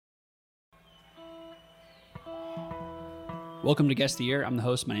Welcome to Guess the Year. I'm the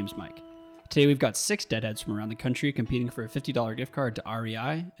host. My name's Mike. Today we've got 6 deadheads from around the country competing for a $50 gift card to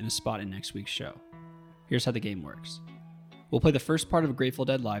REI and a spot in next week's show. Here's how the game works. We'll play the first part of a Grateful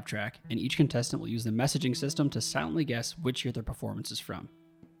Dead live track, and each contestant will use the messaging system to silently guess which year their performance is from.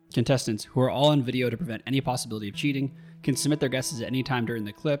 Contestants, who are all on video to prevent any possibility of cheating, can submit their guesses at any time during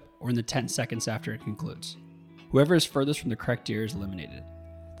the clip or in the 10 seconds after it concludes. Whoever is furthest from the correct year is eliminated.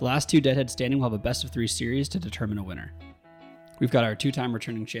 The last 2 deadheads standing will have a best of 3 series to determine a winner. We've got our 2-time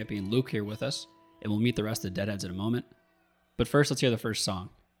returning champion Luke here with us, and we'll meet the rest of the deadheads in a moment. But first, let's hear the first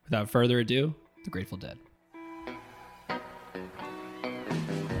song. Without further ado, The Grateful Dead.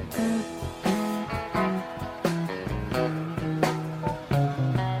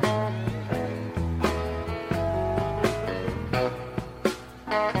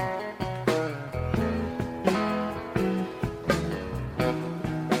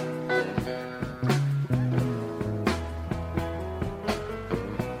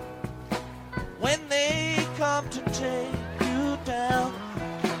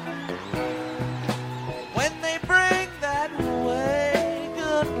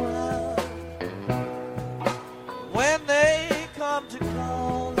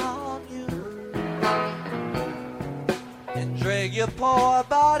 You pour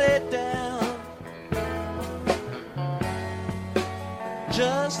about it down.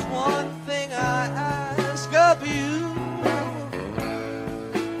 Just one thing I ask of you.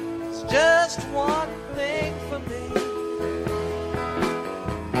 It's just one thing for me.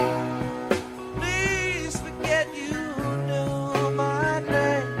 Please forget you know my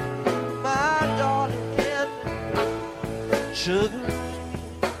name, my darling, sugar.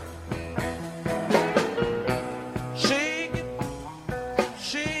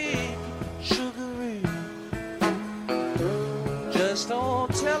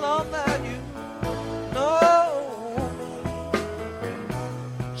 Don't tell them that you know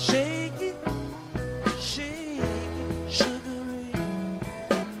me. Shake it, sugary.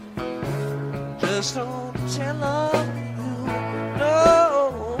 Just don't tell them you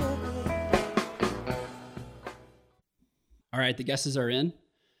know me. All right, the guesses are in.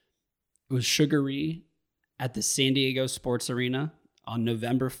 It was Sugary at the San Diego Sports Arena on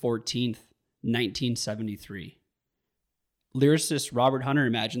November 14th, 1973. Lyricist Robert Hunter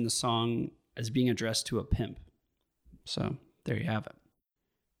imagined the song as being addressed to a pimp. So there you have it.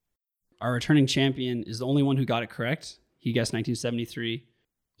 Our returning champion is the only one who got it correct. He guessed 1973.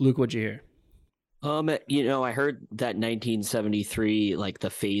 Luke, what'd you hear? I heard that 1973, like the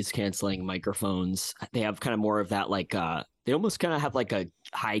phase canceling microphones, they have kind of more of that, like, they almost kind of have like a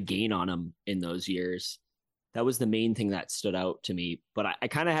high gain on them in those years. That was the main thing that stood out to me. But I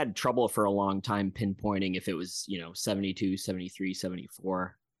kind of had trouble for a long time pinpointing if it was, 72, 73,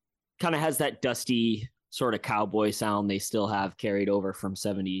 74. Kind of has that dusty sort of cowboy sound they still have carried over from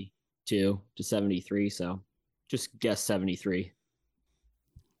 72 to 73. So just guess 73.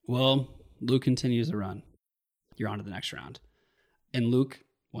 Well, Luke continues the run. You're on to the next round. And Luke,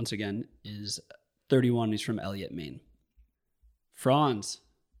 once again, is 31. He's from Elliott, Maine. Franz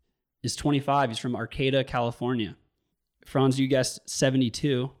is 25. He's from Arcata, California. Franz, you guessed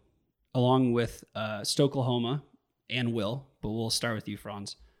 72, along with Stoklahoma and Will, but we'll start with you,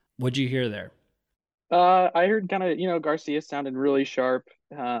 Franz. What'd you hear there? I heard kind of, Garcia sounded really sharp,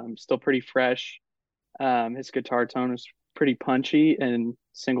 still pretty fresh. His guitar tone was pretty punchy and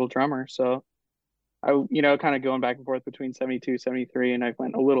single drummer. So I, kind of going back and forth between 72, 73, and I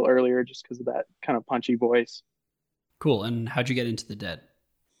went a little earlier just because of that kind of punchy voice. Cool. And how'd you get into the Dead?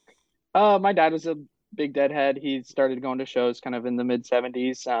 My dad was a big Deadhead. He started going to shows kind of in the mid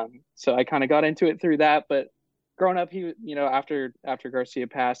 70s. So I kind of got into it through that. But growing up, he, after Garcia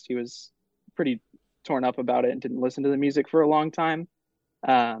passed, he was pretty torn up about it and didn't listen to the music for a long time.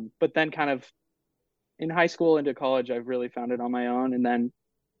 But then kind of in high school into college, I've really found it on my own. And then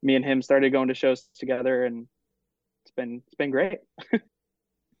me and him started going to shows together, and it's been great.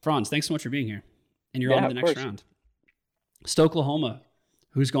 Franz, thanks so much for being here. And you're on to the next course. round. Stoklahoma,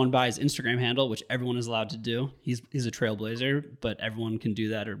 who's going by his Instagram handle, which everyone is allowed to do. He's a trailblazer, but everyone can do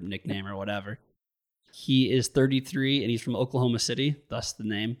that, or nickname or whatever. He is 33 and he's from Oklahoma City, thus the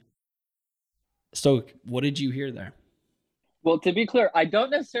name. Stoke, what did you hear there? Well, to be clear, I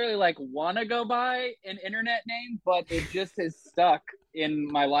don't necessarily want to go by an internet name, but it just has stuck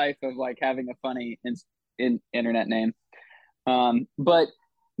in my life of having a funny internet name. But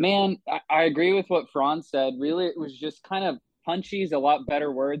man, I agree with what Franz said. Really, it was just kind of punchy is a lot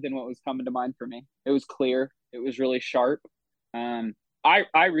better word than what was coming to mind for me. It was clear. It was really sharp. I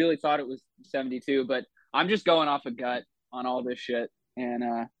really thought it was 72, but I'm just going off a gut on all this shit,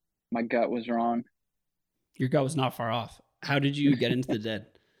 and my gut was wrong. Your gut was not far off. How did you get into the Dead?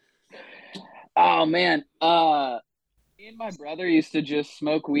 Oh man, me and my brother used to just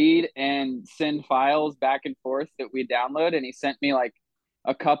smoke weed and send files back and forth that we download, and he sent me like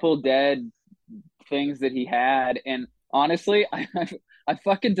a couple Dead things that he had, and honestly, I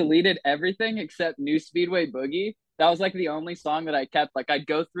fucking deleted everything except New Speedway Boogie. That was like the only song that I kept. Like I'd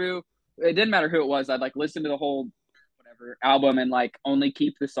go through. It didn't matter who it was. I'd like listen to the whole whatever album and like only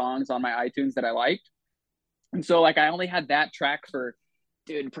keep the songs on my iTunes that I liked. And so like I only had that track for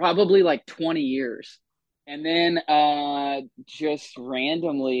dude probably like 20 years. And then just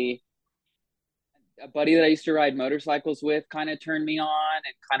randomly a buddy that I used to ride motorcycles with kind of turned me on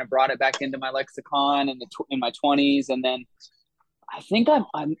and kind of brought it back into my lexicon in my 20s. And then I think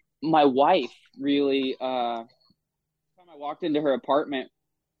I'm my wife really time I walked into her apartment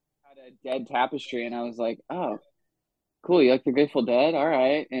had a Dead tapestry and I was like, oh, cool, you like the Grateful Dead? All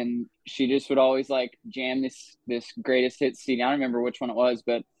right. And she just would always like jam this greatest hits CD. I don't remember which one it was,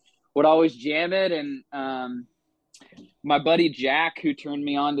 but would always jam it. And my buddy Jack, who turned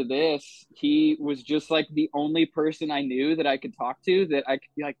me on to this, he was just like the only person I knew that I could talk to that I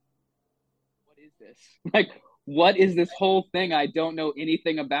could be like, what is this? Like, what is this whole thing I don't know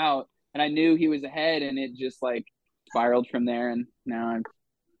anything about? And I knew he was ahead, and it just like spiraled from there. And now I've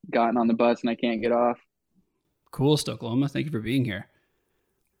gotten on the bus and I can't get off. Cool, Stoklahoma. Thank you for being here.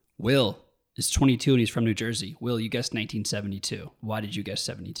 Will is 22 and he's from New Jersey. Will, you guessed 1972. Why did you guess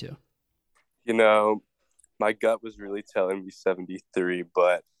 72? You know, my gut was really telling me 73,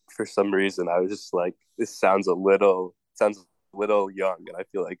 but for some reason I was just like, this sounds a little young, and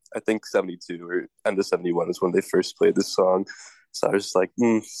I think 72 or end of 71 is when they first played this song. So I was just like,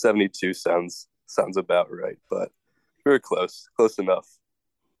 72 sounds about right, but we were close enough.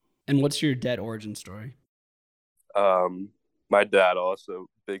 And what's your Dead origin story? My dad also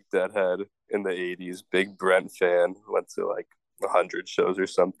big Deadhead in the 80s, big Brent fan, went to like 100 shows or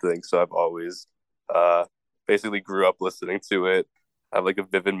something. So I've always basically grew up listening to it. I have like a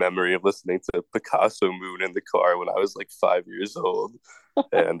vivid memory of listening to Picasso Moon in the car when I was like 5 years old.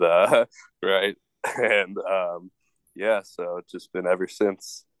 And right. And yeah, so it's just been ever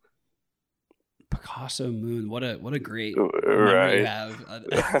since. Picasso Moon. What a great memory you have.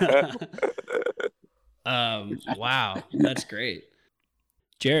 Wow, that's great.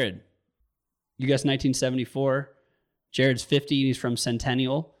 Jared, you guessed 1974. Jared's 50 and he's from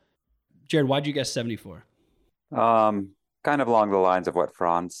Centennial. Jared, why'd you guess 74? Kind of along the lines of what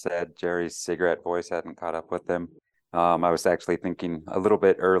Franz said. Jerry's cigarette voice hadn't caught up with him. I was actually thinking a little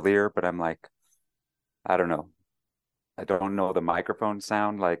bit earlier, but I'm like, I don't know. I don't know the microphone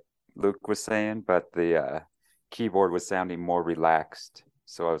sound like Luke was saying, but the keyboard was sounding more relaxed.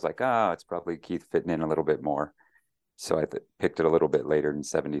 So I was like, it's probably Keith fitting in a little bit more. So I picked it a little bit later in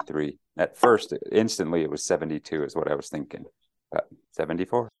 73. At first, instantly, it was 72 is what I was thinking. But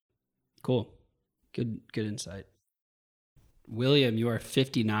 74. Cool. Good insight. William, you are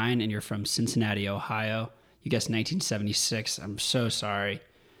 59 and you're from Cincinnati, Ohio. You guessed 1976. I'm so sorry.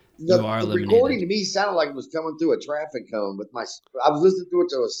 The recording to me sounded like it was coming through a traffic cone I was listening to it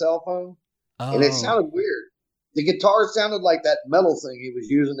to a cell phone, and it sounded weird. The guitar sounded like that metal thing he was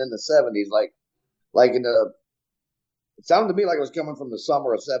using in the 70s, it sounded to me like it was coming from the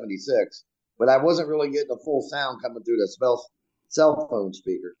summer of 76, but I wasn't really getting a full sound coming through the cell phone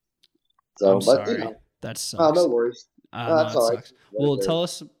speaker. So, I'm sorry. That sucks. Oh, no worries. That's all right. Well,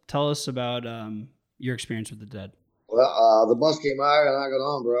 tell us about your experience with the Dead. Well, the bus came out and I got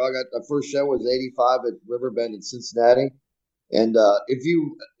on, bro. I got the first show was 85 at Riverbend in Cincinnati. And if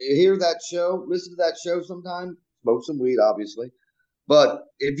you hear that show, listen to that show sometime, smoke some weed, obviously. But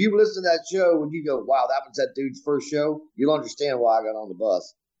if you listen to that show and you go, wow, that was that dude's first show, you'll understand why I got on the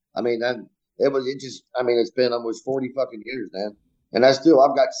bus. I mean, it's been almost 40 fucking years, man. And I've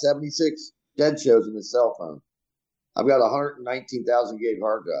got 76 Dead shows in the cell phone. I've got 119,000 gig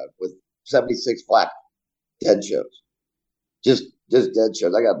hard drive with 76 flat Dead shows. Just Dead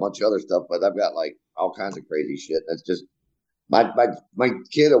shows. I got a bunch of other stuff, but I've got like all kinds of crazy shit. That's just my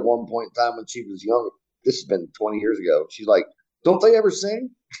kid at one point in time when she was young. This has been 20 years ago. She's like, "Don't they ever sing?"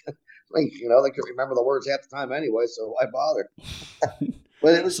 Like, they could remember the words half the time anyway, so why bother?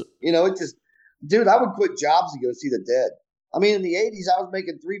 But it was, dude, I would quit jobs to go see the Dead. I mean, in the 80s, I was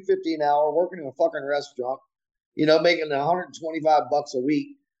making $3.50 an hour, working in a fucking restaurant, making $125 a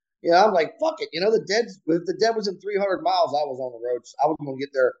week. I'm like, fuck it. If the Dead was in 300 miles, I was on the road. I was going to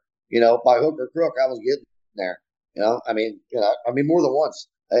get there, by hook or crook. I was getting there. I mean, more than once.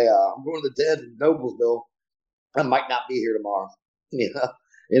 Hey, I'm going to the Dead in Noblesville. I might not be here tomorrow.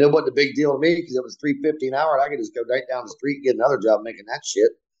 And it wasn't a big deal to me because it was $3.50 an hour, and I could just go right down the street and get another job making that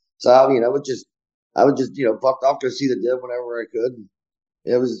shit. So, I would just, fucked off to see the Dead whenever I could. And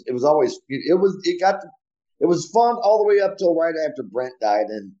it was always, it was fun all the way up till right after Brent died.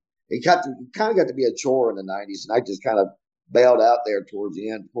 And it kind of got to be a chore in the 90s. And I just kind of bailed out there towards the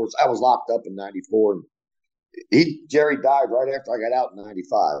end. Of course, I was locked up in 94. And Jerry died right after I got out in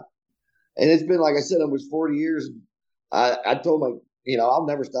 95. And it's been, like I said, almost 40 years. And I told my, I'll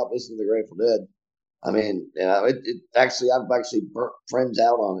never stop listening to the Grateful Dead. I mean, I've actually burnt friends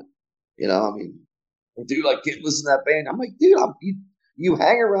out on it. I mean, dude, I can't listen to that band. I'm like, dude, you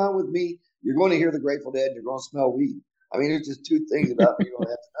hang around with me, you're going to hear the Grateful Dead, you're going to smell weed. I mean, there's just two things about me you're going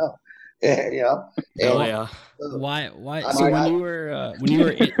to have to know. Hell yeah. Why? So when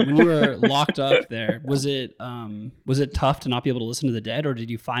you were locked up there, was it tough to not be able to listen to the Dead, or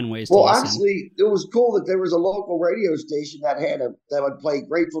did you find ways to listen? Well, actually, it was cool that there was a local radio station that would play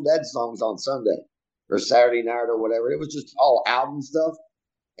Grateful Dead songs on Sunday or Saturday night or whatever. It was just all album stuff.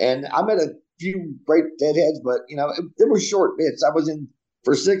 And I met a few great Deadheads, but it was short bits. I was in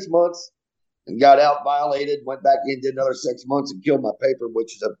for 6 months and got out, violated, went back in, did another 6 months, and killed my paper,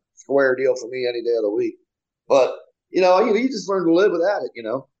 which is a square deal for me any day of the week. But you just learn to live without it.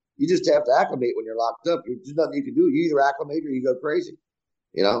 You just have to acclimate when you're locked up. There's nothing you can do. You either acclimate or you go crazy.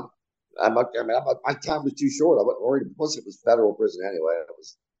 My time was too short. I wasn't worried. Plus, it was federal prison anyway. It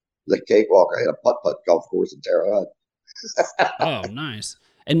was a cakewalk. I had a putt-putt golf course in Terre Haute. Oh, nice.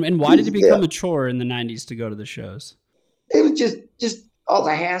 And why did it become a chore in the 90s to go to the shows? It was just all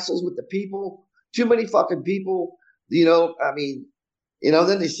the hassles with the people. Too many fucking people. Then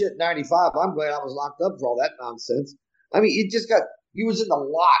the shit in 95. I'm glad I was locked up for all that nonsense. I mean, you was in the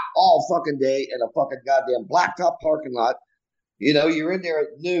lot all fucking day in a fucking goddamn blacktop parking lot. You're in there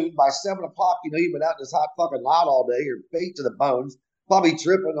at noon. By 7 o'clock, you've been out in this hot fucking lot all day. You're baked to the bones, probably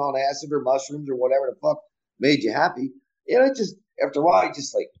tripping on acid or mushrooms or whatever the fuck made you happy. After a while, you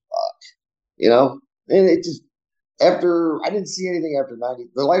just like, fuck, and it just, I didn't see anything after 90.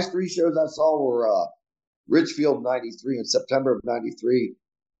 The last 3 shows I saw were Richfield 93 in September of 93.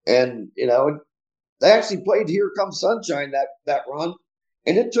 And, they actually played Here Comes Sunshine that run.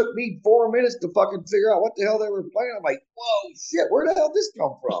 And it took me 4 minutes to fucking figure out what the hell they were playing. I'm like, whoa, shit, where the hell did this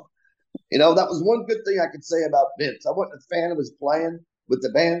come from? That was one good thing I could say about Vince. I wasn't a fan of his playing with the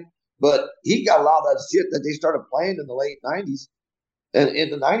band, but he got a lot of that shit that they started playing in the late 90s. And in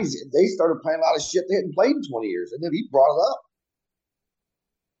the 90s, they started playing a lot of shit they hadn't played in 20 years. And then he brought it up.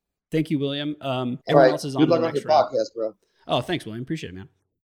 Thank you, William. Everyone else is on Good to luck the on next your round. podcast, bro. Oh, thanks, William. Appreciate it, man.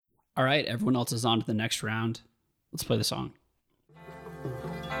 All right, everyone else is on to the next round. Let's play the song.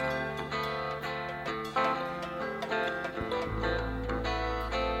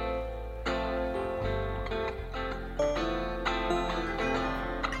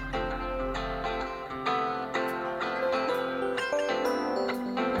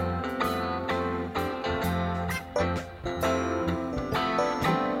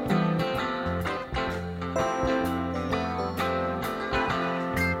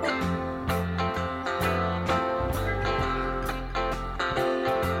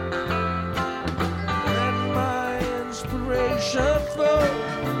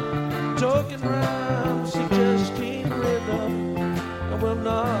 Talking rhymes, suggesting rhythm, I will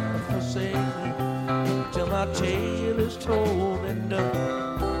not forsake me till my tale is told and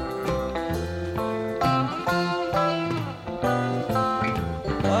done.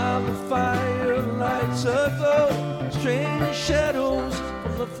 While the fire lights aglow, strange shadows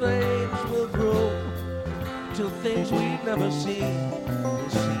from the flames will grow till things we've never seen will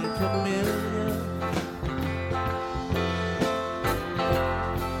seem familiar.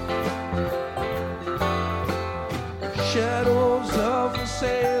 Shadows of a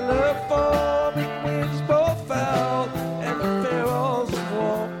sailor forming winds both foul and the Pharaoh's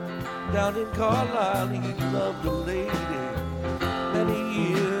wall. Down in Carlisle he loved a lady many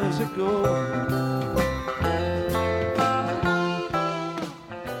years ago.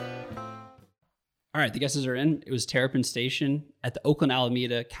 All right, the guesses are in. It was Terrapin Station at the Oakland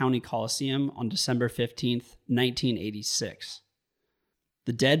Alameda County Coliseum on December 15th, 1986.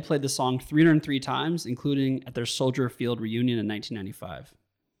 The Dead played the song 303 times, including at their Soldier Field reunion in 1995.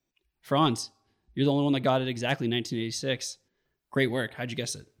 Franz, you're the only one that got it exactly in 1986. Great work. How'd you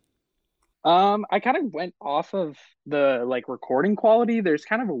guess it? I kind of went off of the recording quality. There's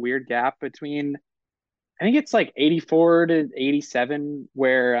kind of a weird gap between, I think it's 84 to 87,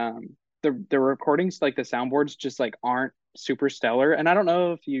 where the recordings, the soundboards just aren't super stellar. And I don't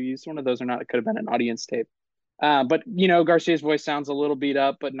know if you used one of those or not. It could have been an audience tape. But Garcia's voice sounds a little beat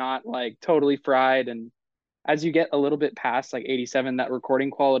up, but not totally fried. And as you get a little bit past 87, that recording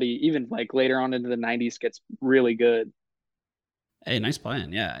quality, even later on into the 90s, gets really good. Hey, nice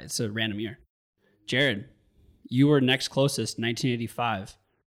playing. Yeah, it's a random year. Jared, you were next closest, 1985.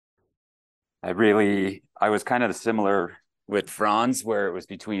 I was kind of similar with Franz, where it was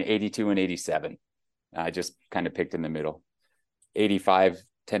between 82 and 87. I just kind of picked in the middle. 85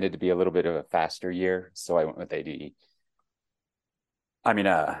 tended to be a little bit of a faster year, so I went with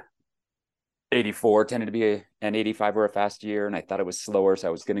 84 tended to be and 85 were a fast year, and I thought it was slower, so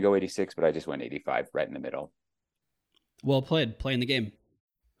I was going to go 86, but I just went 85 right in the middle. Well played, playing the game.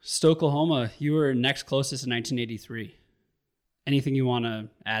 Stoklahoma, you were next closest in 1983. Anything you want to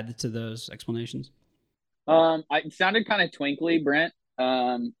add to those explanations? It sounded kind of twinkly, Brent.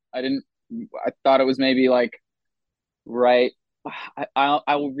 I thought it was maybe like right.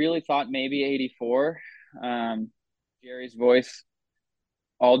 I really thought maybe 84. Jerry's voice,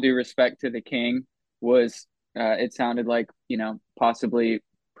 all due respect to the king, was it sounded like, possibly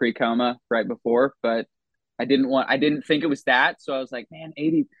pre-coma right before, but I didn't think it was that, so I was like, man,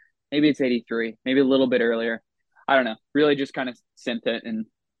 80, maybe it's 83, maybe a little bit earlier. I don't know. Really just kind of sent it and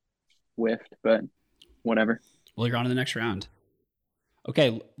whiffed, but whatever. Well, you're on to the next round.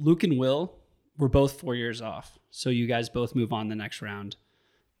 Okay, Luke and Will were both 4 years off, so you guys both move on the next round.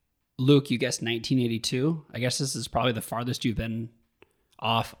 Luke, you guessed 1982. I guess this is probably the farthest you've been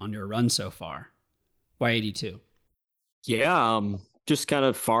off on your run so far. Why 82? Yeah, just kind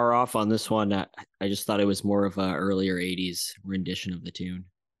of far off on this one. I just thought it was more of a earlier 80s rendition of the tune.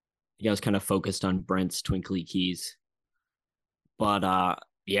 I was kind of focused on Brent's Twinkly Keys. But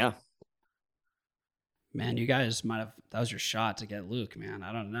yeah. Man, you guys might have, that was your shot to get Luke, man.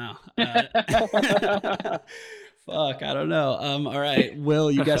 I don't know. Fuck, I don't know. All right,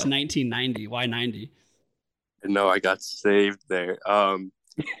 Will, you guessed 1990. Why 90? No, I got saved there. I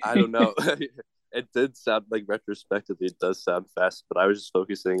don't know. It did sound like, retrospectively, it does sound fast, but I was just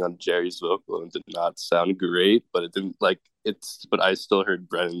focusing on Jerry's vocal and it did not sound great, but it didn't but I still heard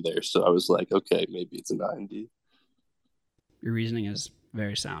Brennan there. So I was like, okay, maybe it's a 90. Your reasoning is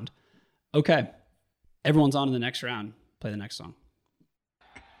very sound. Okay. Everyone's on to the next round. Play the next song.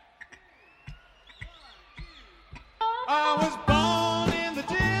 I was born in the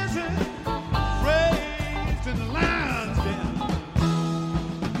desert, raised in the lion's den.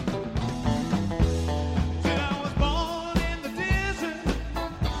 Said I was born in the desert,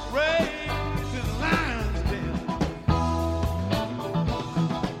 raised in the lion's den.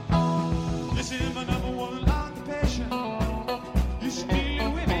 This is my number one occupation. You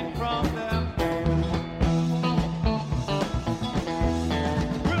steal women from them.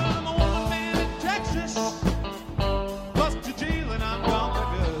 Well, I'm a woman man in Texas.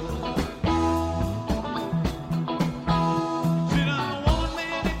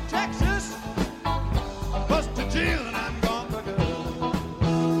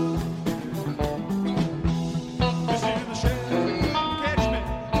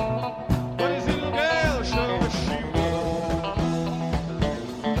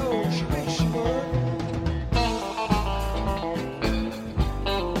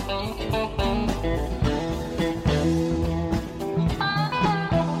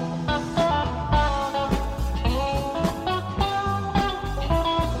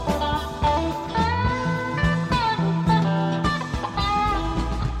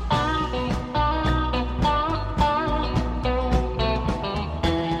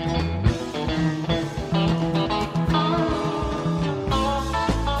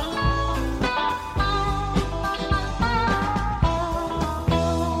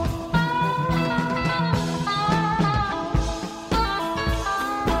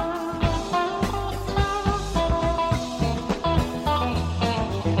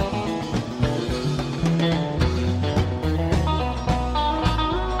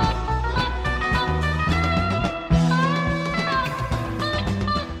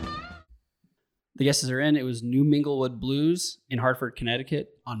 The guesses are in. It was New Minglewood Blues in Hartford,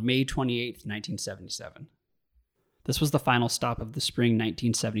 Connecticut on May 28th, 1977. This was the final stop of the spring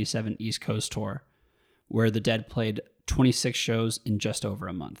 1977 East Coast tour, where the Dead played 26 shows in just over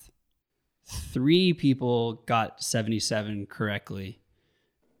a month. 3 people got 77 correctly.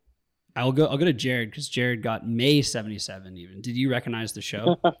 I'll go to Jared because Jared got May 77 even. Did you recognize the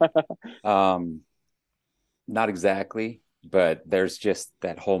show? Not exactly, but there's just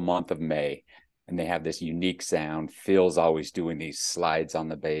that whole month of May. And they have this unique sound. Phil's always doing these slides on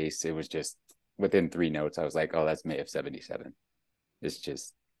the bass. It was just within 3 notes. I was like, oh, that's May of 77. It's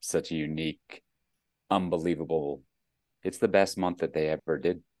just such a unique, unbelievable. It's the best month that they ever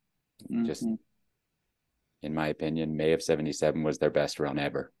did. Mm-hmm. Just in my opinion, May of 77 was their best run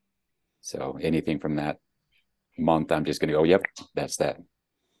ever. So anything from that month, I'm just going to go, yep, that's that.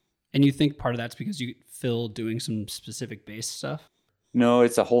 And you think part of that's because Phil doing some specific bass stuff? No,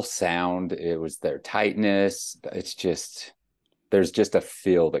 it's a whole sound. It was their tightness. It's just, there's just a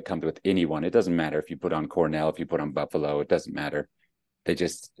feel that comes with anyone. It doesn't matter if you put on Cornell, if you put on Buffalo, it doesn't matter.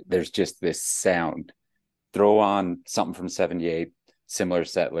 There's just this sound. Throw on something from 78, similar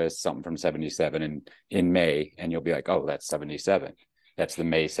set list, something from 77 in May, and you'll be like, oh, that's 77. That's the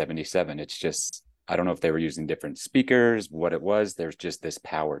May 77. It's just, I don't know if they were using different speakers, what it was. There's just this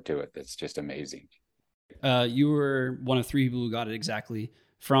power to it that's just amazing. You were one of three people who got it exactly.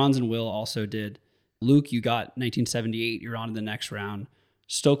 Franz and Will also did. Luke, you got 1978. You're on to the next round.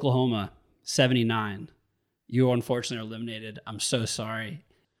 Stoklahoma, 79. You unfortunately are eliminated. I'm so sorry.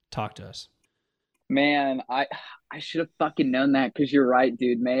 Talk to us. Man, I should have fucking known that, because you're right,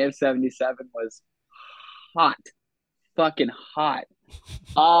 dude. May of 77 was hot. Fucking hot.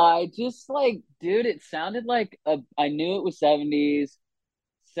 I just like, dude, it sounded like I knew it was 70s.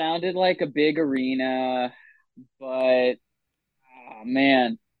 Sounded like a big arena, but oh,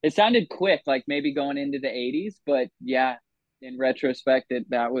 man, it sounded quick, like maybe going into the 80s. But yeah, in retrospect,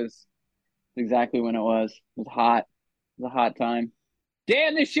 that was exactly when it was. It was hot. It was a hot time.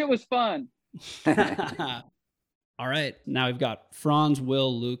 Damn, this shit was fun. All right, now we've got Franz,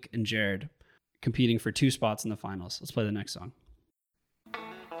 Will, Luke, and Jared competing for 2 spots in the finals. Let's play the next song.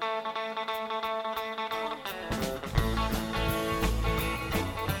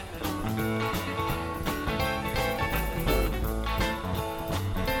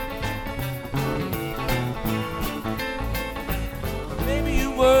 Maybe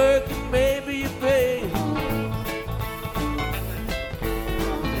you work and maybe you pay.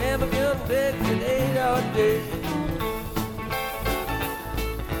 Never gonna make an 8-hour day.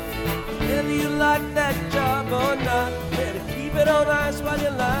 Whether you like that job or not, better keep it on ice while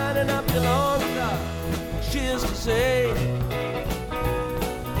you're lining up your lawn car. Cheers to say,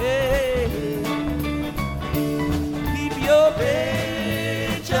 hey, keep your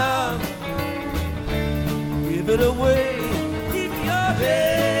day job, give it away.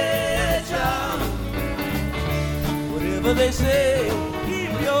 Day job. Whatever they say,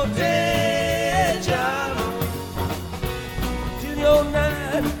 keep your day job till your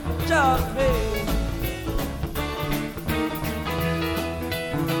night job pays.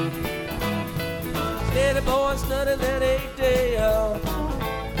 Steady boy, study that 8-day hour.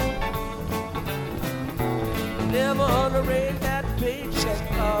 Never underrate that paycheck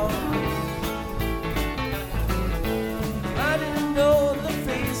call. I didn't know the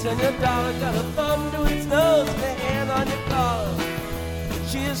face on your dollar got a thumb to its nose and a hand on your collar.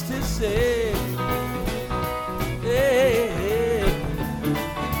 Cheers to say, hey,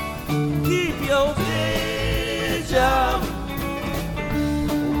 keep your day job,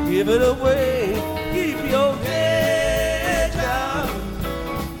 give it away. Keep your day job,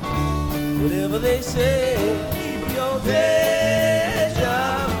 whatever they say. Keep your day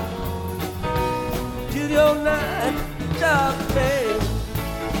job till your night job pays.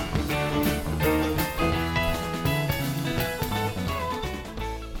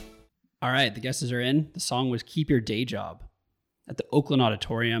 All right, the guesses are in. The song was Keep Your Day Job at the Oakland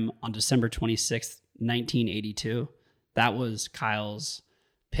Auditorium on December 26th, 1982. That was Kyle's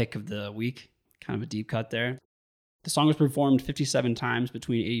pick of the week. Kind of a deep cut there. The song was performed 57 times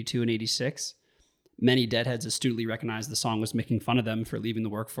between 82 and 86. Many Deadheads astutely recognized the song was making fun of them for leaving the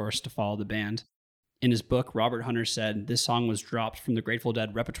workforce to follow the band. In his book, Robert Hunter said this song was dropped from the Grateful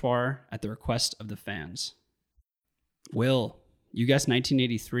Dead repertoire at the request of the fans. Will, you guessed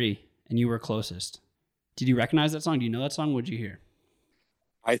 1983, and you were closest. Did you recognize that song? Do you know that song? What did you hear?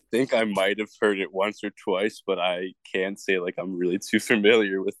 I think I might have heard it once or twice, but I can't say like I'm really too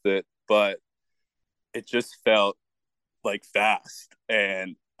familiar with it. But it just felt like fast,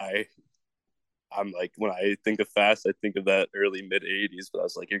 and I'm like, when I think of fast, I think of that early mid 80s, but I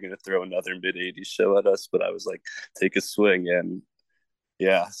was like, you're going to throw another mid 80s show at us. But I was like, take a swing. And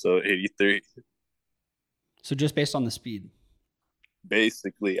yeah, so 83. So just based on the speed.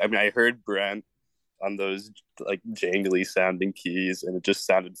 Basically, I mean, I heard Brent on those like jangly sounding keys, and it just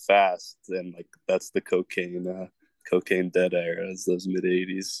sounded fast. And like, that's the cocaine dead era, is those mid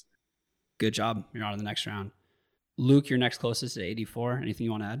 80s. Good job. You're on to the next round. Luke, you're next closest at 84. Anything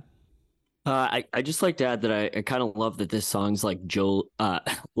you want to add? I just like to add that I kind of love that this song's like Jerry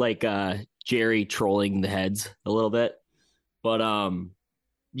trolling the heads a little bit. But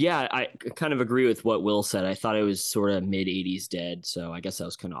yeah, I kind of agree with what Will said. I thought it was sort of mid 80s Dead, so I guess I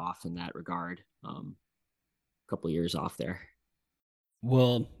was kind of off in that regard. A couple of years off there.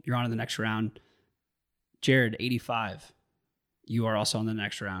 Will, you're on to the next round. Jared, 85. You are also on the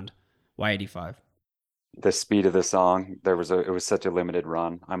next round. Why 85? The speed of the song. It was such a limited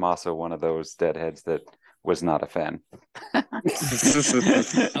run. I'm also one of those Deadheads that was not a fan.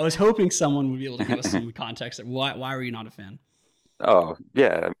 I was hoping someone would be able to give us some context. Why were you not a fan? Oh,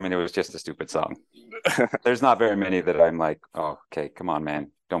 yeah. I mean, it was just a stupid song. There's not very many that I'm like, oh, okay, come on,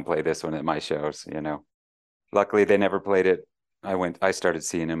 man. Don't play this one at my shows, you know. Luckily, they never played it. I started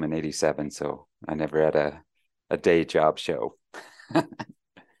seeing them in 87, so I never had a day job show.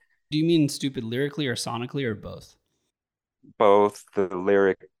 Do you mean stupid lyrically or sonically or both? Both. The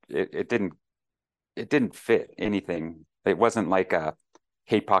lyric, it didn't fit anything. It wasn't like a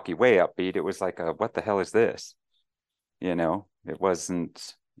Hey Pocky way upbeat. It was like a what the hell is this? You know, it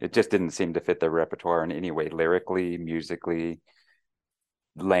just didn't seem to fit their repertoire in any way, lyrically, musically,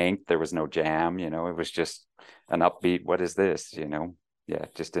 length. There was no jam, you know, it was just an upbeat, what is this? You know, yeah,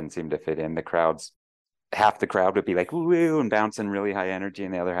 it just didn't seem to fit in. Half the crowd would be like, woo, and bouncing really high energy,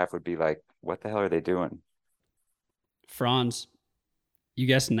 and the other half would be like, what the hell are they doing? Franz, you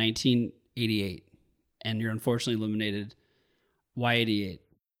guessed 1988, and you're unfortunately eliminated. Why 88?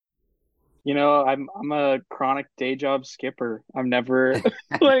 You know, I'm a chronic day job skipper. I'm never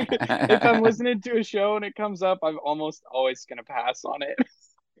like if I'm listening to a show and it comes up, I'm almost always gonna pass on it.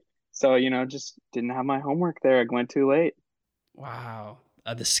 So, you know, just didn't have my homework there. I went too late. Wow.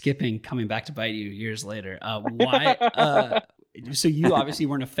 The skipping coming back to bite you years later. Why? So you obviously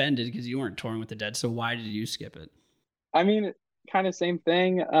weren't offended because you weren't touring with the Dead. So why did you skip it? I mean, kind of same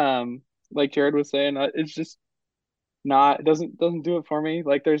thing. Like Jared was saying, it's just not, it doesn't do it for me.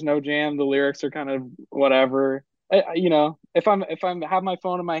 Like there's no jam. The lyrics are kind of whatever. You know, if I'm have my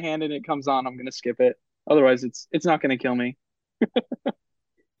phone in my hand and it comes on, I'm gonna skip it. Otherwise, it's not gonna kill me.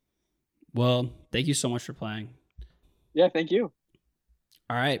 Well, thank you so much for playing. Yeah, thank you.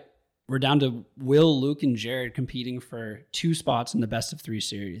 All right. We're down to Will, Luke, and Jared competing for 2 spots in the best of 3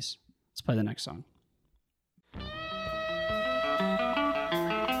 series. Let's play the next song.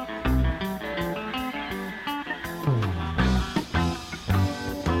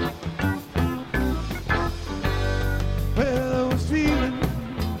 Well, I was feeling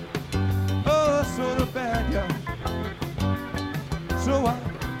sort of bad, yeah. So I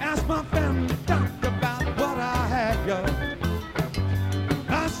asked my family doctor about what I had, yeah.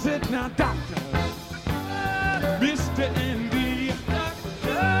 I said, now, doctor, Mr. Andy,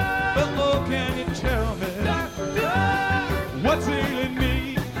 oh, can you tell me what's ailing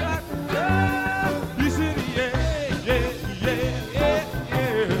me? He said, yeah.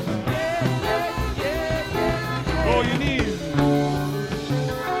 All you need,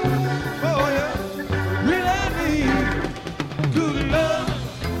 oh yeah, really need good love,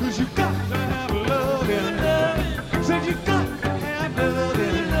 'cause you got to have love, yeah. Said you got to have love,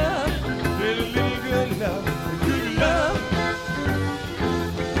 yeah. Little good love, good love.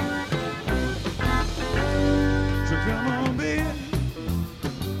 So come on, baby,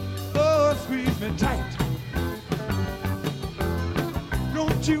 oh, squeeze me tight.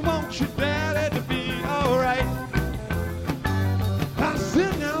 Don't you want your daddy to be alright? I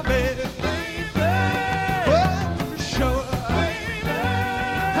said now, baby, oh, for sure,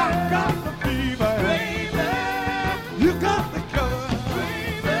 I got the fever, you got the cure.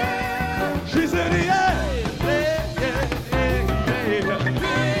 She said, yeah.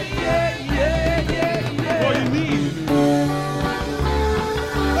 All you need,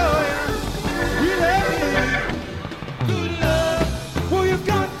 oh yeah, really good love. Well, you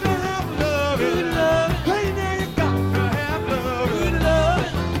got to have love, good love. Hey, now you got to have love, good love.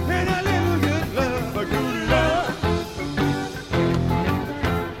 And a little good love, a good love.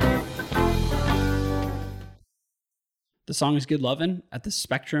 The song is Good Lovin' at the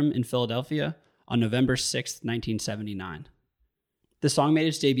Spectrum in Philadelphia on November 6th, 1979. The song made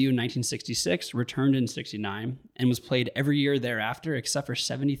its debut in 1966, returned in 69, and was played every year thereafter except for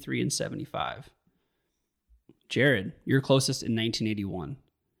 73 and 75. Jared, you're closest in 1981.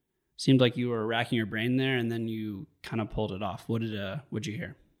 Seemed like you were racking your brain there, and then you kind of pulled it off. What'd you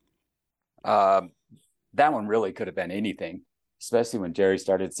hear? That one really could have been anything, especially when Jerry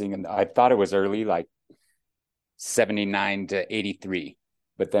started singing. I thought it was early, like 79 to 83.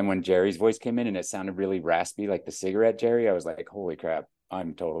 But then when Jerry's voice came in and it sounded really raspy, like the cigarette Jerry, I was like, holy crap,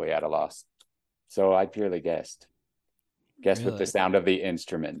 I'm totally at a loss. So I purely guessed Really? with the sound of the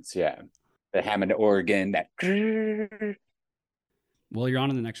instruments. Yeah. The Hammond organ, that. Well, you're on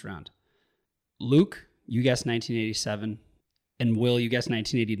to the next round. Luke, you guessed 1987. And Will, you guessed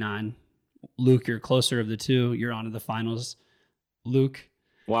 1989. Luke, you're closer of the two. You're on to the finals. Luke,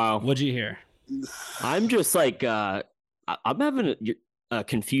 Wow. what'd you hear? I'm just like, I'm having a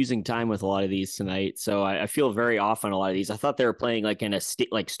confusing time with a lot of these tonight. So I feel very off on a lot of these. I thought they were playing like in a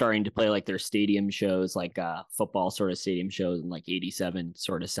like starting to play like their stadium shows, like football sort of stadium shows and like 87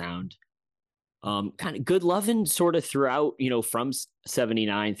 sort of sound. Kind of good loving sort of throughout, from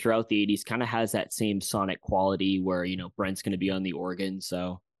 79 throughout the 80s, kind of has that same sonic quality where, Brent's going to be on the organ.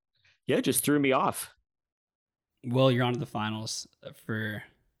 So yeah, it just threw me off. Will, you're on to the finals for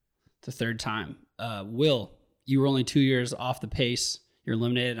the third time. Will, you were only 2 years off the pace. You're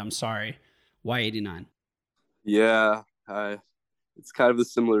eliminated. I'm sorry. Why 89? Yeah, it's kind of a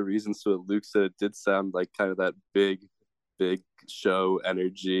similar reasons to what Luke said. It did sound like kind of that big show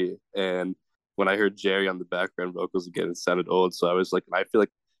energy. And when I heard Jerry on the background vocals again, it sounded old. So I was like, I feel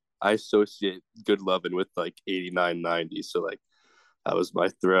like I associate Good Lovin' with like 89, 90. So like that was my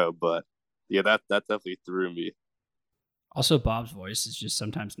throw. But yeah, that definitely threw me. Also, Bob's voice is just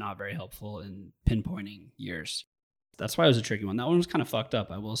sometimes not very helpful in pinpointing years. That's why it was a tricky one. That one was kind of fucked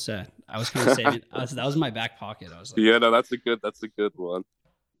up, I will say. I was kind of saving that was in my back pocket. I was like, yeah, no, that's a good one.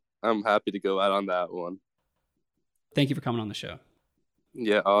 I'm happy to go out on that one. Thank you for coming on the show.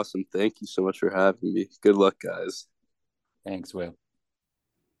 Yeah, awesome. Thank you so much for having me. Good luck, guys. Thanks, Will.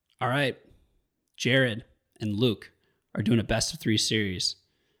 All right. Jared and Luke are doing a best of 3 series.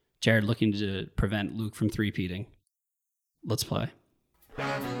 Jared looking to prevent Luke from three-peating. Let's play.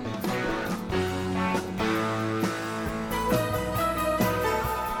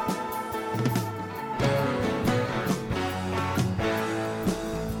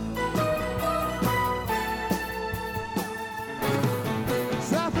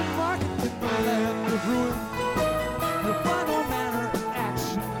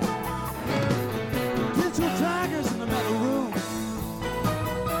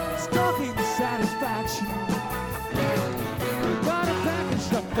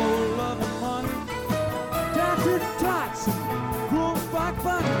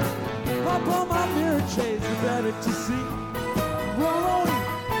 Shades are better to see. Rolling,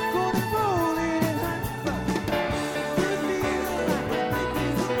 going rolling in high. Give me the light, make me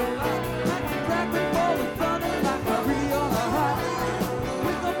feel alive. I can crack the ball with thunder like a bee on a high.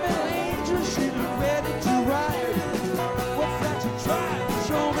 With a middle angel, she's ready to ride. What's that you're trying to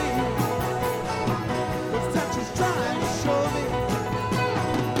show me? What's that you're trying to show me?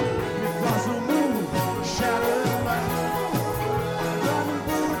 Because the moon shadows light.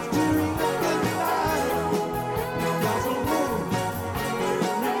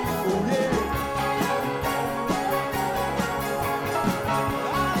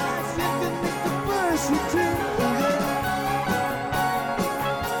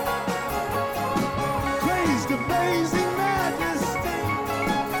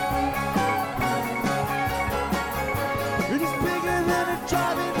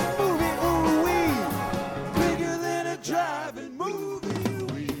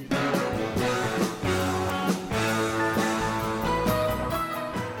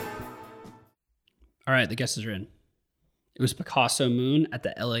 All right, the guesses are in. It was Picasso Moon at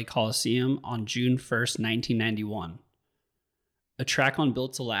the LA Coliseum on June 1st, 1991. A track on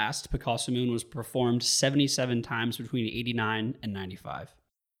Built to Last, Picasso Moon, was performed 77 times between 89 and 95.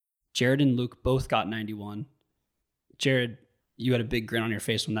 Jared and Luke both got 91. Jared, you had a big grin on your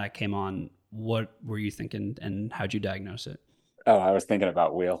face when that came on. What were you thinking and how'd you diagnose it? Oh, I was thinking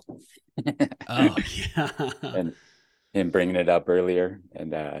about Will. Oh, yeah. And him bringing it up earlier.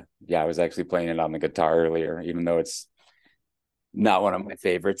 And I was actually playing it on the guitar earlier, even though it's not one of my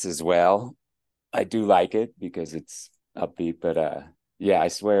favorites as well. I do like it because it's upbeat, but I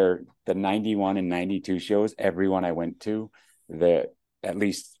swear the 91 and 92 shows, everyone I went to, at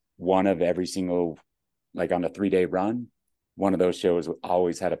least one of every single, like on a 3-day run, one of those shows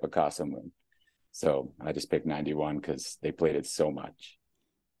always had a Picasso Moon. So I just picked 91 because they played it so much.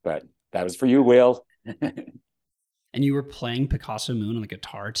 But that was for you, Will. And you were playing Picasso Moon on the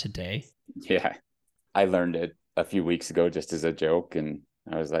guitar today? Yeah, I learned it a few weeks ago just as a joke, and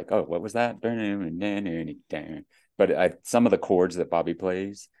I was like, oh, what was that? But some of the chords that Bobby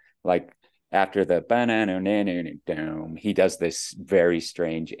plays, like after the he does this very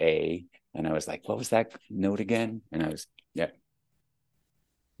strange A, and I was like, what was that note again? And I was, yeah.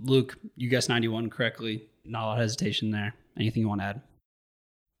 Luke, you guessed 91 correctly. Not a lot of hesitation there. Anything you want to add?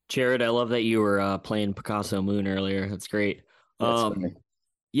 Jared, I love that you were playing Picasso Moon earlier. That's great.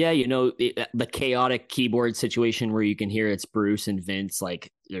 Yeah, the chaotic keyboard situation where you can hear it's Bruce and Vince,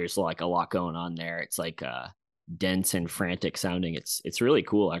 like there's like a lot going on there. It's like dense and frantic sounding. It's really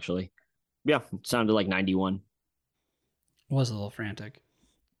cool, actually. Yeah, it sounded like 91. It was a little frantic.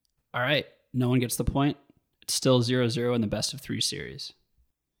 All right, no one gets the point. It's still 0-0 in the best of 3 series.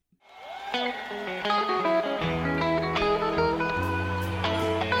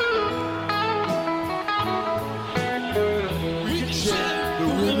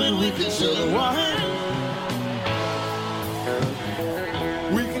 We can share the wine.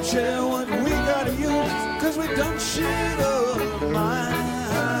 We can share what we got. sweet dumb shit of mine.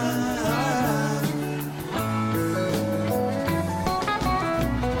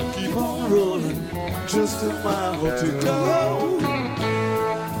 Keep on rolling, just a mile to go.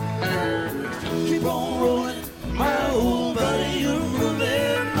 Keep on rolling, my old buddy, you're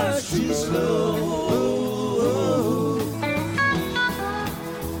moving much too slow.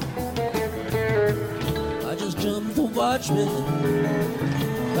 I just jumped the watchman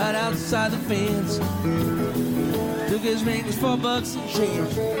right outside the fence. Took his rings for bucks and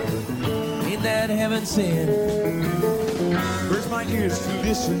change. Ain't that heaven sent? Burns my ears to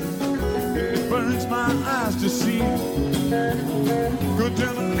listen, burns my eyes to see. Go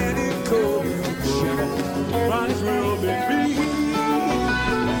tell him that it cold shit. Might as well be me.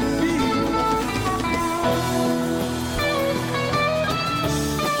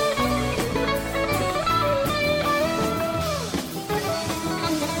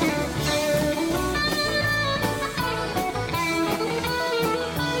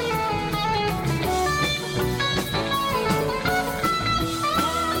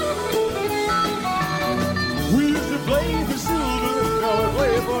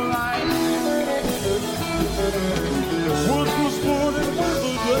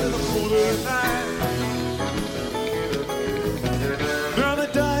 Now the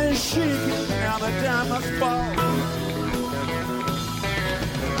die is shaking, now the die must fall.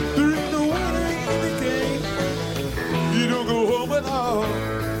 There ain't no winner in the game. You don't go home at all.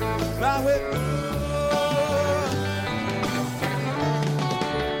 Now it.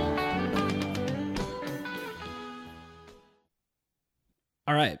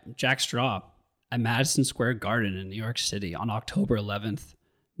 All right, Jack Straw at Madison Square Garden in New York City on October 11th,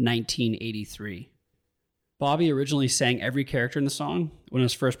 1983. Bobby originally sang every character in the song when it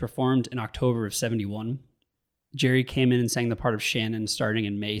was first performed in October of 71. Jerry came in and sang the part of Shannon starting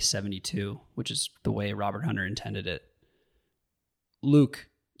in May 72, which is the way Robert Hunter intended it. Luke,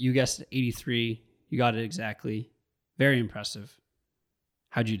 you guessed 83. You got it exactly. Very impressive.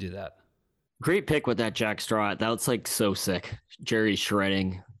 How'd you do that? Great pick with that Jack Straw. That's like so sick. Jerry's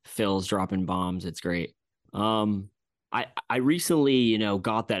shredding, Phil's dropping bombs. It's great. I recently,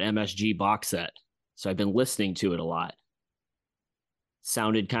 got that MSG box set. So I've been listening to it a lot.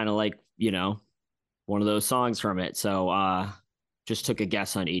 Sounded kind of like, one of those songs from it. So just took a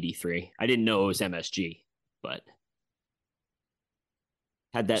guess on 83. I didn't know it was MSG, but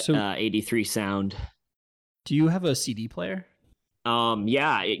had that 83 sound. Do you have a CD player?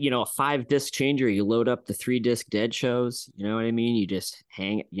 Yeah, a 5-disc changer. You load up the 3-disc Dead shows. You know what I mean? You just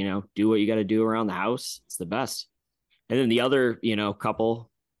hang, do what you got to do around the house. It's the best. And then the other, couple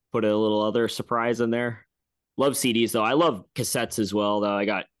put a little other surprise in there. Love CDs though. I love cassettes as well though. I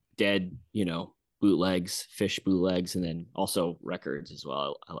got Dead, bootlegs, Fish bootlegs, and then also records as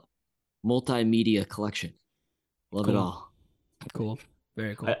well. I love multimedia collection. Love it all. Cool.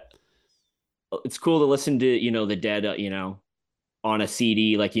 Very cool. It's cool to listen to, the Dead, on a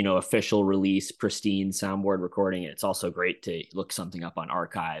CD, like, official release, pristine soundboard recording. It's also great to look something up on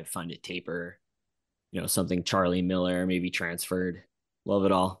archive, find a taper, something Charlie Miller, maybe transferred. Love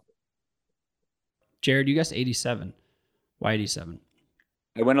it all. Jared, you guessed 87. Why 87?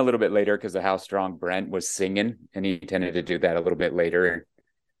 I went a little bit later because of how strong Brent was singing, and he tended to do that a little bit later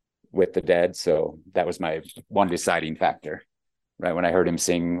with the Dead. So that was my one deciding factor. Right when I heard him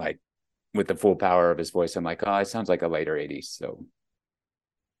sing, like with the full power of his voice, I'm like, oh, it sounds like a later 80s. So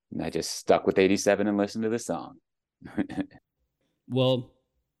and I just stuck with 87 and listened to the song. Well,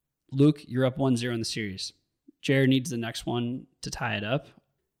 Luke, you're up 1-0 in the series. Jared needs the next one to tie it up.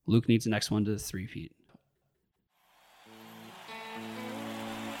 Luke needs the next one to three-peat.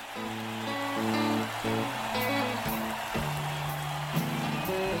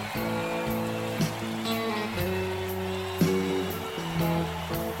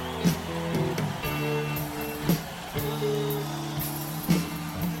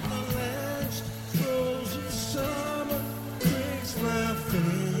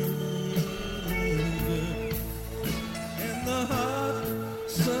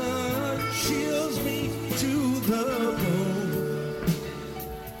 Shields me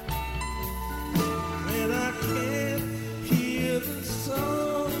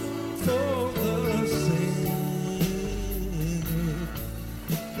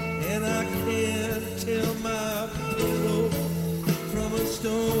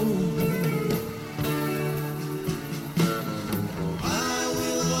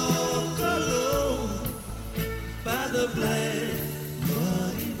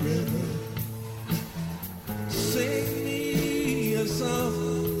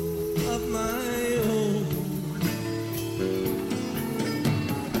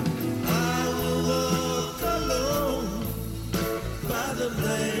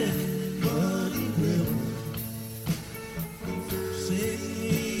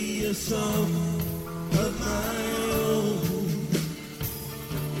song of my own.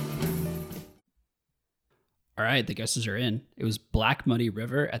 All right, the guesses are in. It was Black Muddy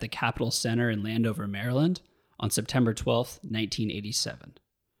River at the Capitol Center in Landover, Maryland on September 12th, 1987.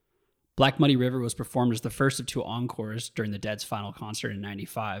 Black Muddy River was performed as the first of two encores during the Dead's final concert in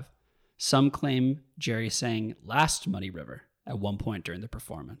 95. Some claim Jerry sang Last Muddy River at one point during the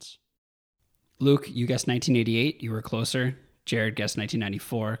performance. Luke, you guessed 1988. You were closer. Jared guessed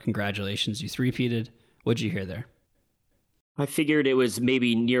 1994. Congratulations, you three-peated. What'd you hear there? I figured it was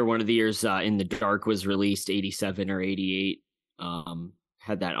maybe near one of the years In the Dark was released, 87 or 88.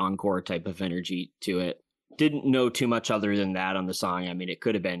 Had that encore type of energy to it. Didn't know too much other than that on the song. I mean, it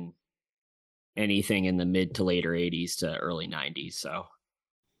could have been anything in the mid to later 80s to early 90s. So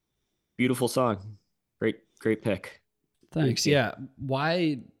beautiful song. Great pick. Thanks. Yeah.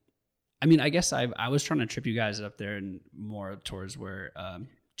 Why? I mean, I guess I was trying to trip you guys up there and more towards where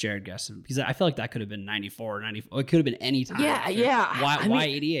Jared guessed, because I feel like that could have been 94 or 94. It could have been any time. Yeah. Why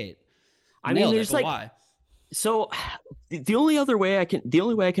 88? I mean, there's like, why? So the only way I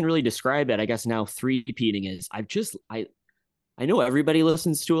can really describe it, I guess now three-peating is I know everybody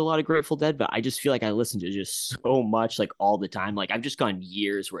listens to a lot of Grateful Dead, but I just feel like I listen to just so much, like all the time. Like I've just gone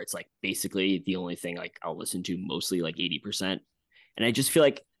years where it's like basically the only thing like I'll listen to mostly like 80%. And I just feel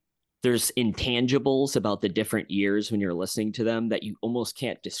like there's intangibles about the different years when you're listening to them that you almost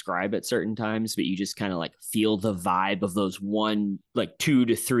can't describe at certain times, but you just kind of like feel the vibe of those 2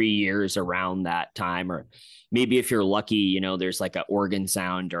 to 3 years around that time. Or maybe if you're lucky, there's like an organ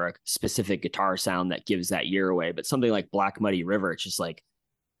sound or a specific guitar sound that gives that year away. But something like Black Muddy River, it's just like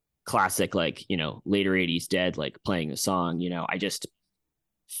classic, like, later 80s Dead, like playing a song, I just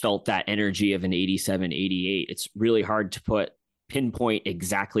felt that energy of an 87, 88. It's really hard to pinpoint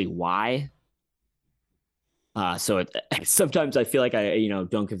exactly why. So sometimes I feel like I,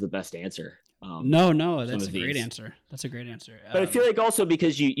 don't give the best answer. No, that's a great answer. That's a great answer. But I feel like also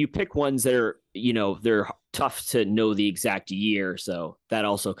because you pick ones that are, they're tough to know the exact year. So that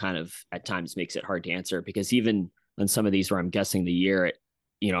also kind of at times makes it hard to answer, because even on some of these where I'm guessing the year,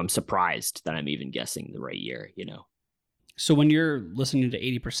 I'm surprised that I'm even guessing the right year, So when you're listening to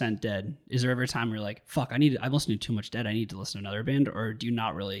 80% Dead, is there ever a time where you're like, fuck, I'm listening to too much Dead, I need to listen to another band? Or do you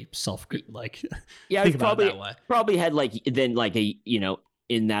not really yeah, think I've about it that way? probably had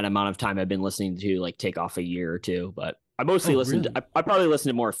in that amount of time I've been listening to like take off a year or two, but I mostly I probably listen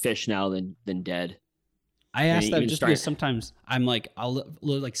to more Fish now than Dead. I asked that just because sometimes I'm like, I'll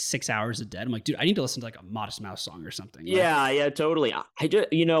load like 6 hours of Dead. I'm like, dude, I need to listen to like a Modest Mouse song or something. Yeah, totally. I do,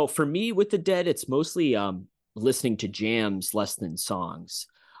 for me with the Dead, it's mostly listening to jams less than songs.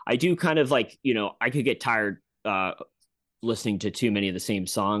 I do kind of like, I could get tired listening to too many of the same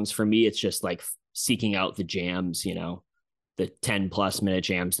songs. For me, it's just like seeking out the jams, the 10 plus minute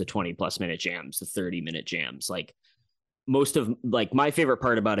jams, the 20 plus minute jams, the 30-minute jams. Like most of like my favorite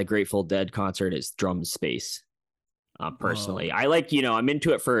part about a Grateful Dead concert is drum space. Personally, I like, I'm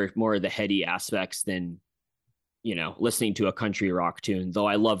into it for more of the heady aspects than, listening to a country rock tune, though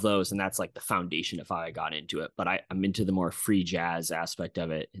I love those. And that's like the foundation of how I got into it. But I'm into the more free jazz aspect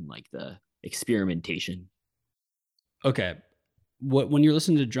of it and like the experimentation. Okay. When you're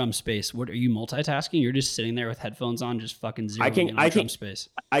listening to drum space, what are you multitasking? You're just sitting there with headphones on, just fucking zeroing in on drum space.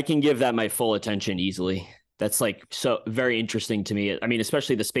 I can give that my full attention easily. That's like so very interesting to me. I mean,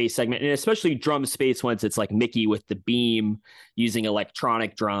 especially the space segment, and especially drum space once it's like Mickey with the beam using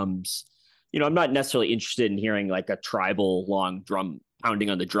electronic drums. I'm not necessarily interested in hearing like a tribal long drum pounding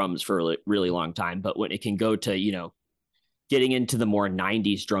on the drums for a really long time, but when it can go to, getting into the more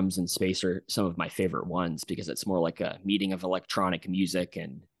 90s drums in space are some of my favorite ones, because it's more like a meeting of electronic music,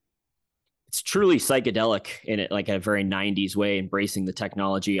 and it's truly psychedelic in it, like a very 90s way, embracing the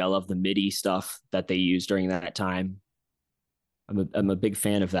technology. I love the MIDI stuff that they used during that time. I'm a big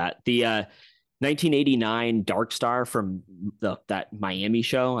fan of that. The 1989 Dark Star from that Miami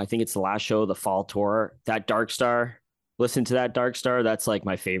show, I think it's the last show of the fall tour. That Dark Star, listen to that Dark Star. That's like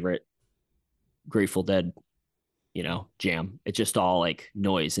my favorite Grateful Dead, jam. It's just all like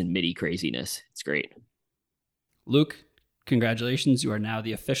noise and MIDI craziness. It's great. Luke, congratulations. You are now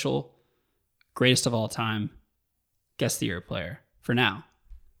the official greatest of all time Guess the Year player for now.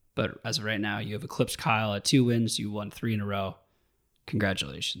 But as of right now, you have eclipsed Kyle at 2 wins. You won 3 in a row.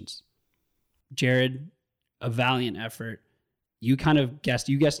 Congratulations. Jared, a valiant effort. You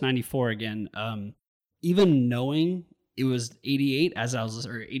guessed 94 again. Even knowing it was 88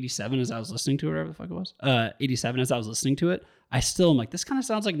 or 87 as I was listening to it, whatever the fuck it was. 87 as I was listening to it. I still am like, this kind of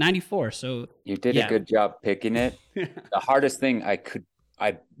sounds like 94. So you did a good job picking it. The hardest thing I could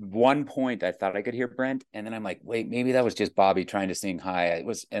one point I thought I could hear Brent, and then I'm like, wait, maybe that was just Bobby trying to sing high.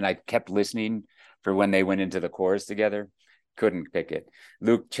 And I kept listening for when they went into the chorus together. Couldn't pick it.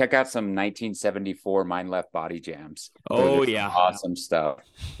 Luke, check out some 1974 Mind Left Body jams. Oh yeah, awesome stuff.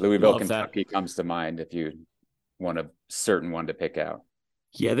 Louisville, Love Kentucky comes to mind if you want a certain one to pick out.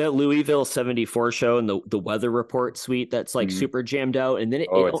 Yeah, that Louisville 74 show and the weather report suite that's like super jammed out. And then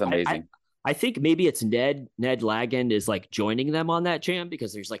it's amazing. I think maybe it's Ned Lagend is like joining them on that jam,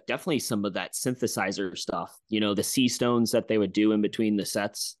 because there's like definitely some of that synthesizer stuff, the C stones that they would do in between the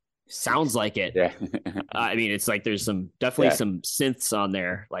sets. Sounds like it. Yeah. I mean, it's like there's some synths on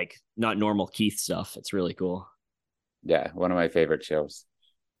there, like not normal Keith stuff. It's really cool. Yeah, one of my favorite shows.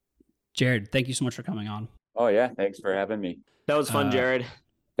 Jared, thank you so much for coming on. Oh yeah, thanks for having me. That was fun, Jared.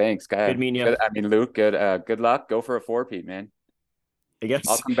 Thanks, guys. Good meeting you. Luke, good luck. Go for a 4-peat, man. I guess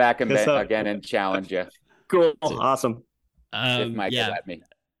I'll come back again and challenge you. Cool. Awesome. If Mike will let me.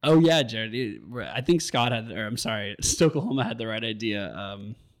 Oh yeah, Jared. I think Stoklahoma had the right idea.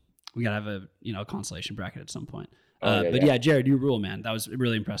 We gotta have a consolation bracket at some point. Yeah, Jared, you rule, man. That was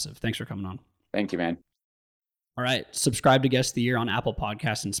really impressive. Thanks for coming on. Thank you, man. All right. Subscribe to Guest of the Year on Apple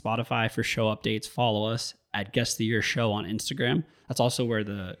Podcasts and Spotify for show updates. Follow us at Guest of the Year Show on Instagram. That's also where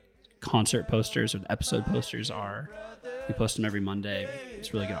the concert posters or the episode posters are. We post them every Monday. It's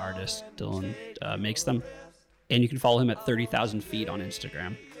a really good artist. Dylan makes them. And you can follow him at 30,000 feet on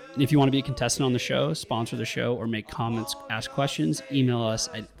Instagram. And if you want to be a contestant on the show, sponsor the show, or make comments, ask questions, email us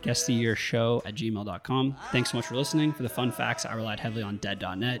at guesttheyearshow@gmail.com. Thanks so much for listening. For the fun facts, I relied heavily on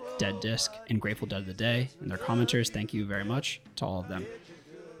Dead.net, Dead Disc, and Grateful Dead of the Day. And their commenters, thank you very much to all of them.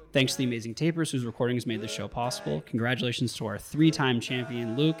 Thanks to the amazing tapers whose recordings made this show possible. Congratulations to our 3-time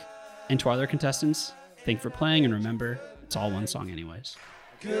champion, Luke, and to our other contestants. Thank you for playing, and remember, it's all one song anyways.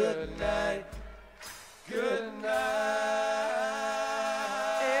 Good night. Good night.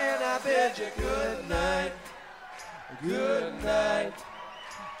 And I bid you good night. Good night.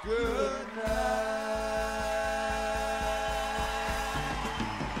 Good night.